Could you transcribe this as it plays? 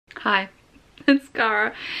Hi, it's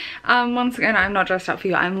Cara. Once again, I'm not dressed up for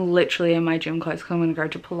you. I'm literally in my gym clothes because I'm going to go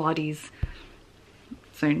to Pilates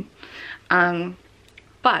soon. But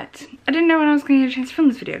I didn't know when I was going to get a chance to film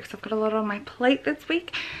this video because I've got a lot on my plate this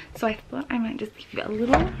week. So I thought I might just give you a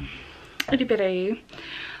little bit of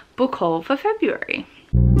book haul for February.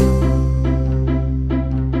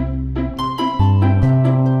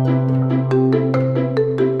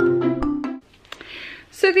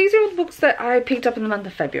 So these are the books that I picked up in the month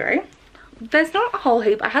of February. There's not a whole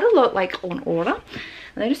heap. I had a lot like on order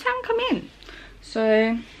and they just haven't come in. So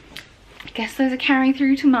I guess those are carrying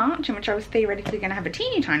through to March, in which I was theoretically going to have a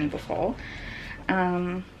teeny tiny book haul.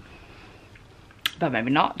 But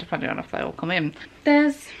maybe not, depending on if they all come in.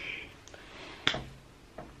 There's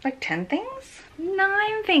like 10 things?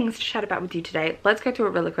 9 things to chat about with you today. Let's go through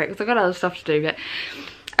it really quick because I've got other stuff to do, but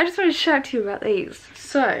I just wanted to chat to you about these.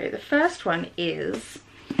 So the first one is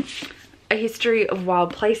A History of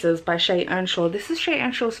Wild Places by Shay Earnshaw. This is Shay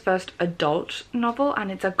Earnshaw's first adult novel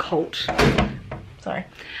and it's a cult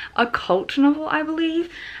novel, I believe.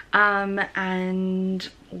 And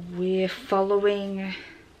we're following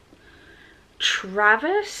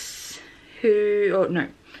Travis, we're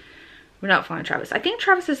not following Travis. I think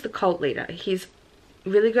Travis is the cult leader. He's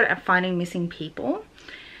really good at finding missing people.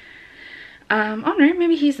 Oh no,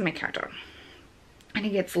 maybe he's the main character. And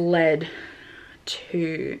he gets led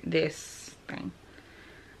to this thing.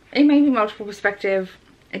 It may be multiple perspective.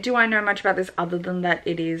 Do I know much about this other than that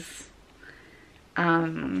it is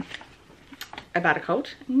about a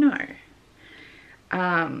cult? No.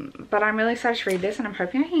 But I'm really excited to read this and I'm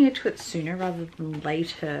hoping I can get to it sooner rather than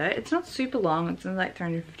later. It's not super long, it's only like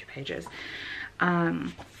 350 pages.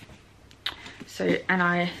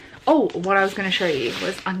 What I was going to show you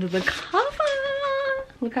was under the cover.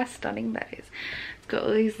 Look how stunning that is. It's got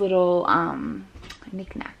all these little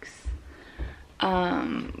knickknacks,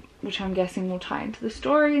 which I'm guessing will tie into the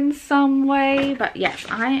story in some way. But yes,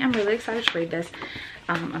 I am really excited to read this.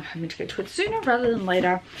 I'm hoping to get to it sooner rather than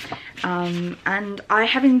later. And I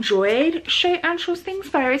have enjoyed Shay Earnshaw's things,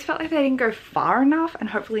 but I always felt like they didn't go far enough, and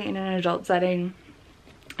hopefully in an adult setting,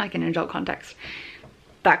 like in an adult context,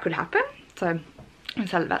 that could happen. So I'm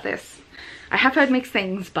excited about this. I have heard mixed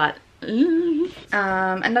things, but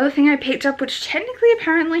another thing I picked up, which technically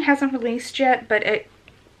apparently hasn't released yet, but it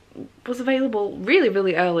was available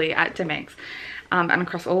really early at Timex and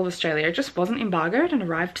across all of Australia. It just wasn't embargoed and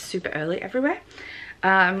arrived super early everywhere.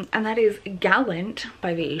 And that is Gallant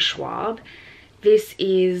by V.E. Schwab. This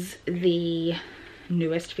is the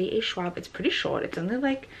newest V.E. Schwab. It's pretty short. It's only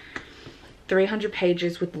like 300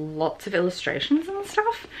 pages with lots of illustrations and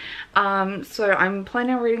stuff. So I'm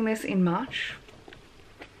planning on reading this in March.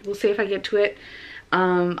 We'll see if I get to it.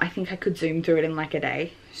 I think I could zoom through it in like a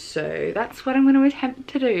day. So that's what I'm going to attempt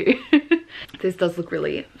to do. This does look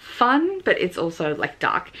really fun, but it's also like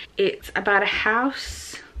dark. It's about a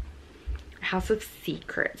house of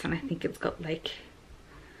secrets, and I think it's got like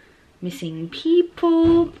missing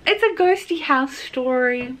people. It's a ghosty house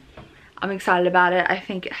story. I'm excited about it. I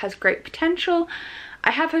think it has great potential.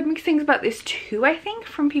 I have heard mixed things about this too, I think,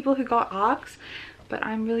 from people who got ARCs, but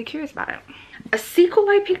I'm really curious about it. A sequel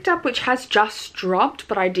I picked up, which has just dropped,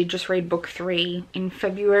 but I did just read book 3 in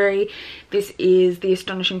February. This is The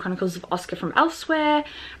Astonishing Chronicles of Oscar from Elsewhere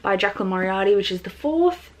by Jacqueline Moriarty, which is the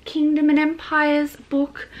 4th Kingdom and Empires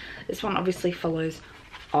book. This one obviously follows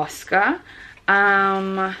Oscar,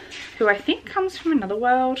 who I think comes from another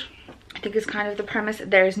world. I think is kind of the premise.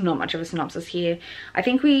 There is not much of a synopsis here. I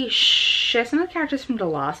think we share some of the characters from the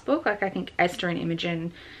last book. Like I think Esther and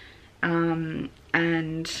Imogen, and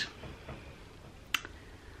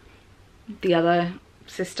the other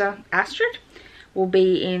sister, Astrid, will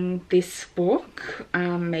be in this book.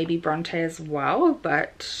 Maybe Bronte as well.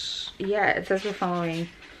 But yeah, it says we're following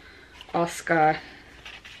Oscar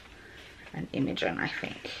and Imogen, I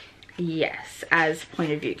think. Yes, as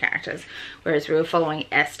point of view characters, whereas we were following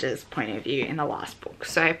Esther's point of view in the last book.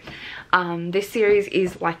 So this series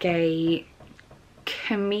is like a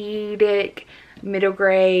comedic middle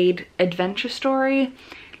grade adventure story.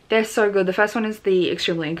 They're so good. The first one is The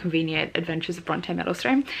Extremely Inconvenient Adventures of Bronte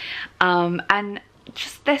Meadowstone, and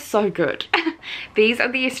just they're so good. These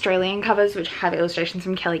are the Australian covers, which have illustrations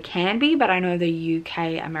from Kelly Canby, but I know the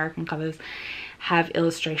UK American covers have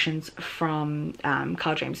illustrations from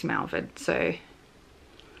Carl James Malvern. So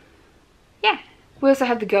yeah, we also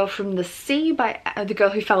have The Girl from the Sea by The Girl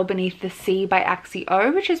Who Fell Beneath the Sea by Axie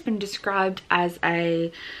O, which has been described as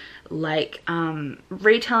a like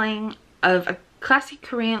retelling of a classic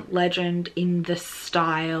Korean legend in the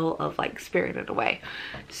style of like Spirited Away.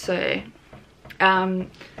 So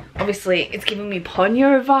Obviously it's giving me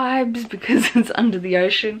Ponyo vibes because it's under the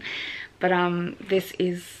ocean, but this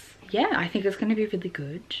is, yeah, I think it's going to be really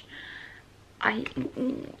good. I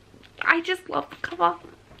just love the cover,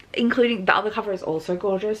 including the other cover is also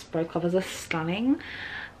gorgeous. Both covers are stunning.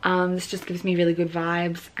 This just gives me really good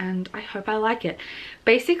vibes and I hope I like it.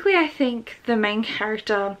 Basically, I think the main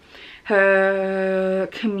character, her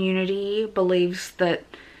community believes that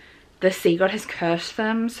the sea god has cursed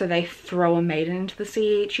them, so they throw a maiden into the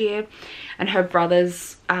sea each year, and her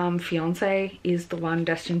brother's fiance is the one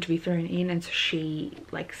destined to be thrown in, and so she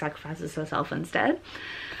like sacrifices herself instead.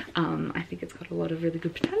 I think it's got a lot of really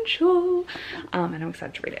good potential, and I'm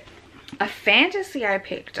excited to read it. A fantasy I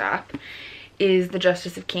picked up is The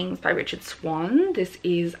Justice of Kings by Richard Swan. This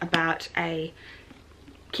is about a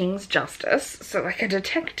king's justice, so like a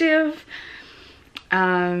detective,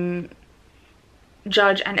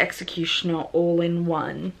 judge and executioner all in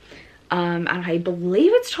one, and I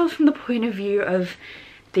believe it's told from the point of view of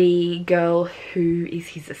the girl who is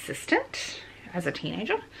his assistant as a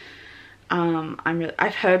teenager.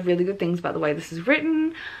 I've heard really good things about the way this is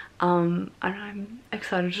written, and I'm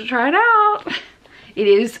excited to try it out. It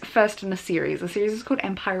is first in a series. The series is called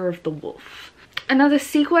Empire of the Wolf. Another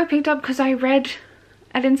sequel I picked up because I read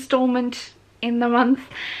an installment in the month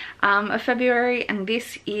of February, and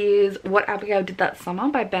this is What Abigail Did That Summer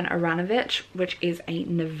by Ben Aranovich, which is a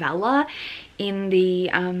novella in the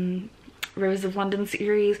Rivers of London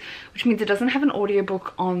series, which means it doesn't have an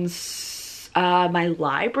audiobook on my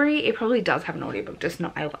library. It probably does have an audiobook, just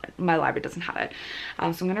not my library doesn't have it. So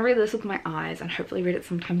I'm going to read this with my eyes and hopefully read it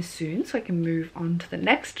sometime soon so I can move on to the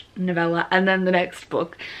next novella and then the next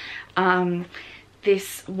book.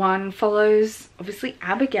 This one follows obviously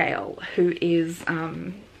Abigail, who is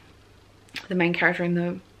the main character in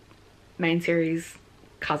the main series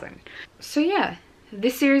cousin. So yeah,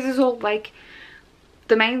 this series is all like,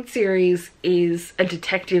 the main series is a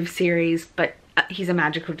detective series, but he's a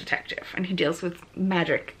magical detective and he deals with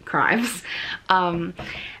magic crimes,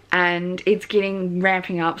 and it's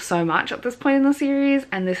ramping up so much at this point in the series,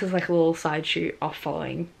 and this is like a little side shoot off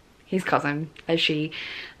following his cousin as she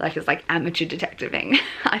is like amateur detectiving.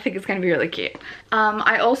 I think it's going to be really cute.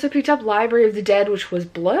 I also picked up Library of the Dead, which was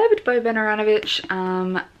blurbed by Ben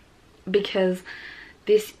Aranovich, because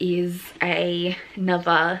this is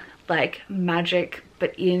another like magic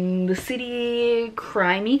but in the city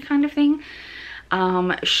crimey kind of thing.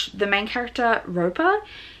 The main character, Roper,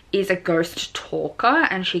 is a ghost talker,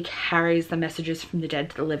 and she carries the messages from the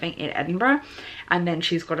dead to the living in Edinburgh, and then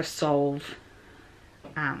she's got to solve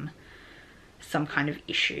some kind of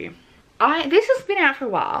issue. This has been out for a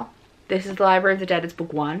while. This is The Library of the Dead. It's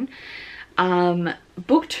book 1.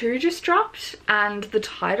 Book 2 just dropped, and the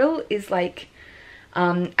title is like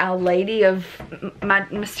Our Lady of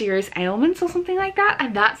Mysterious Ailments or something like that,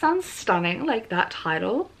 and that sounds stunning. Like, that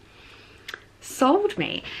title sold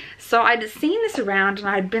me. So I'd seen this around and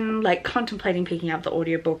I'd been like contemplating picking up the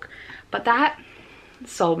audiobook, but that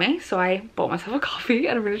sold me, so I bought myself a copy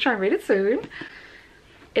and I'm going to try and read it soon.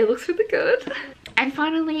 It looks really good. And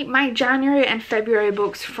finally, my January and February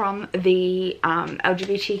books from the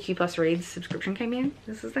LGBTQ+ Reads subscription came in.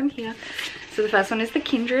 This is them here. So the first one is The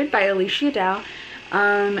Kindred by Alicia Dow.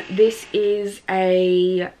 This is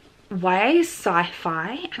a YA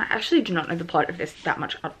sci-fi, and I actually do not know the plot of this that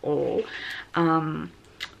much at all.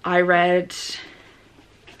 I read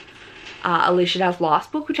Alicia Dow's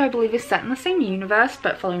last book, which I believe is set in the same universe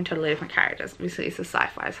but following totally different characters. Obviously it's a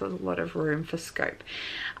sci-fi, so there's a lot of room for scope.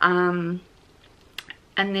 And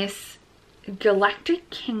this galactic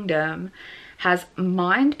kingdom has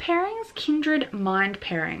mind pairings, kindred mind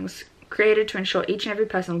pairings, created to ensure each and every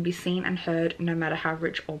person will be seen and heard no matter how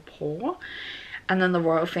rich or poor. And then the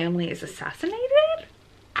royal family is assassinated.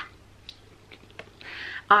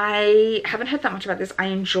 I haven't heard that much about this. I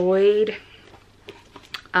enjoyed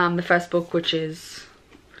the first book, which is,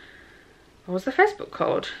 what was the first book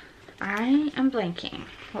called? I am blanking.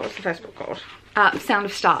 What was the first book called? Sound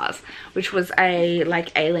of Stars, which was a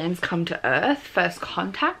like aliens come to Earth, first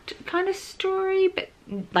contact kind of story, but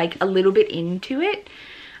like a little bit into it.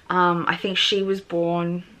 I think she was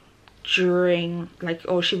born during like,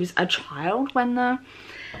 or she was a child when the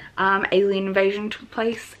alien invasion took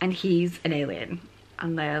place, and he's an alien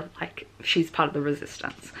and they're like, she's part of the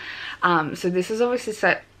resistance. So this is obviously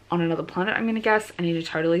set on another planet, I'm gonna guess, and in a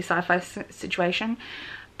totally sci-fi situation.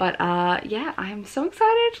 But yeah, I'm so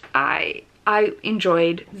excited. I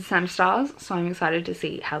enjoyed The Sound of Stars, so I'm excited to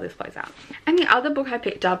see how this plays out. And the other book I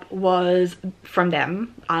picked up was from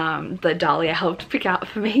them, that Dahlia helped pick out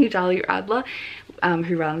for me, Dahlia Adler,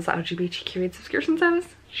 who runs the LGBTQ subscription service.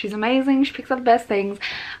 She's amazing. She picks up the best things.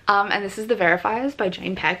 And this is The Verifiers by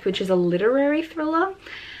Jane Peck, which is a literary thriller.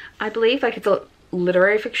 I believe, like, it's a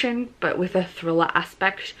literary fiction but with a thriller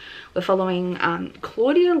aspect. We're following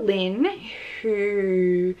Claudia Lynn,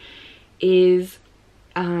 who is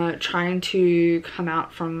trying to come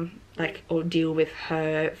out from, like, or deal with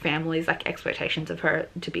her family's, like, expectations of her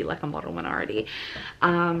to be, like, a model minority.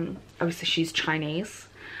 Obviously she's Chinese,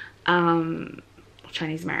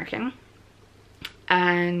 Chinese American,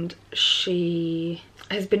 and she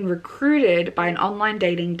has been recruited by an online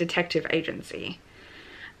dating detective agency,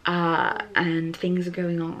 and things are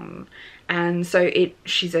going on. And so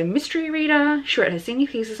she's a mystery reader. She wrote her senior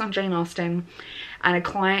thesis on Jane Austen, and a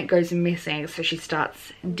client goes missing, so she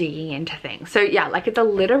starts digging into things. So yeah, like, it's a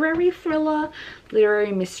literary thriller,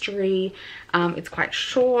 literary mystery. It's quite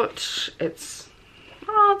short. It's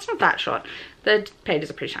not that short. The pages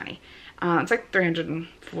are pretty tiny. It's like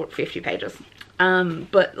 350 pages.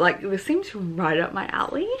 But, like, this seems right up my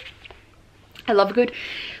alley. I love a good,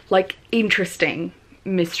 like, interesting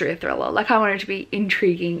mystery thriller. Like, I want it to be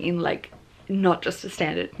intriguing in, like, not just a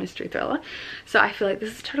standard mystery thriller. So I feel like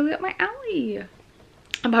this is totally up my alley.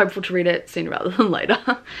 I'm hopeful to read it sooner rather than later,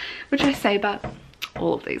 which I say about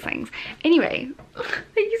all of these things. Anyway,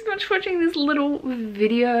 thank you so much for watching this little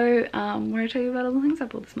video where I tell you about all the things I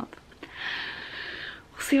bought this month.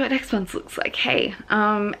 We'll see what next month looks like. Hey,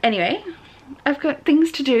 anyway, I've got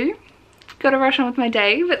things to do. Gotta rush on with my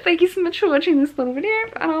day, but thank you so much for watching this little video,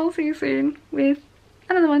 and I'll see you soon with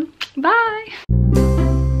another one. Bye!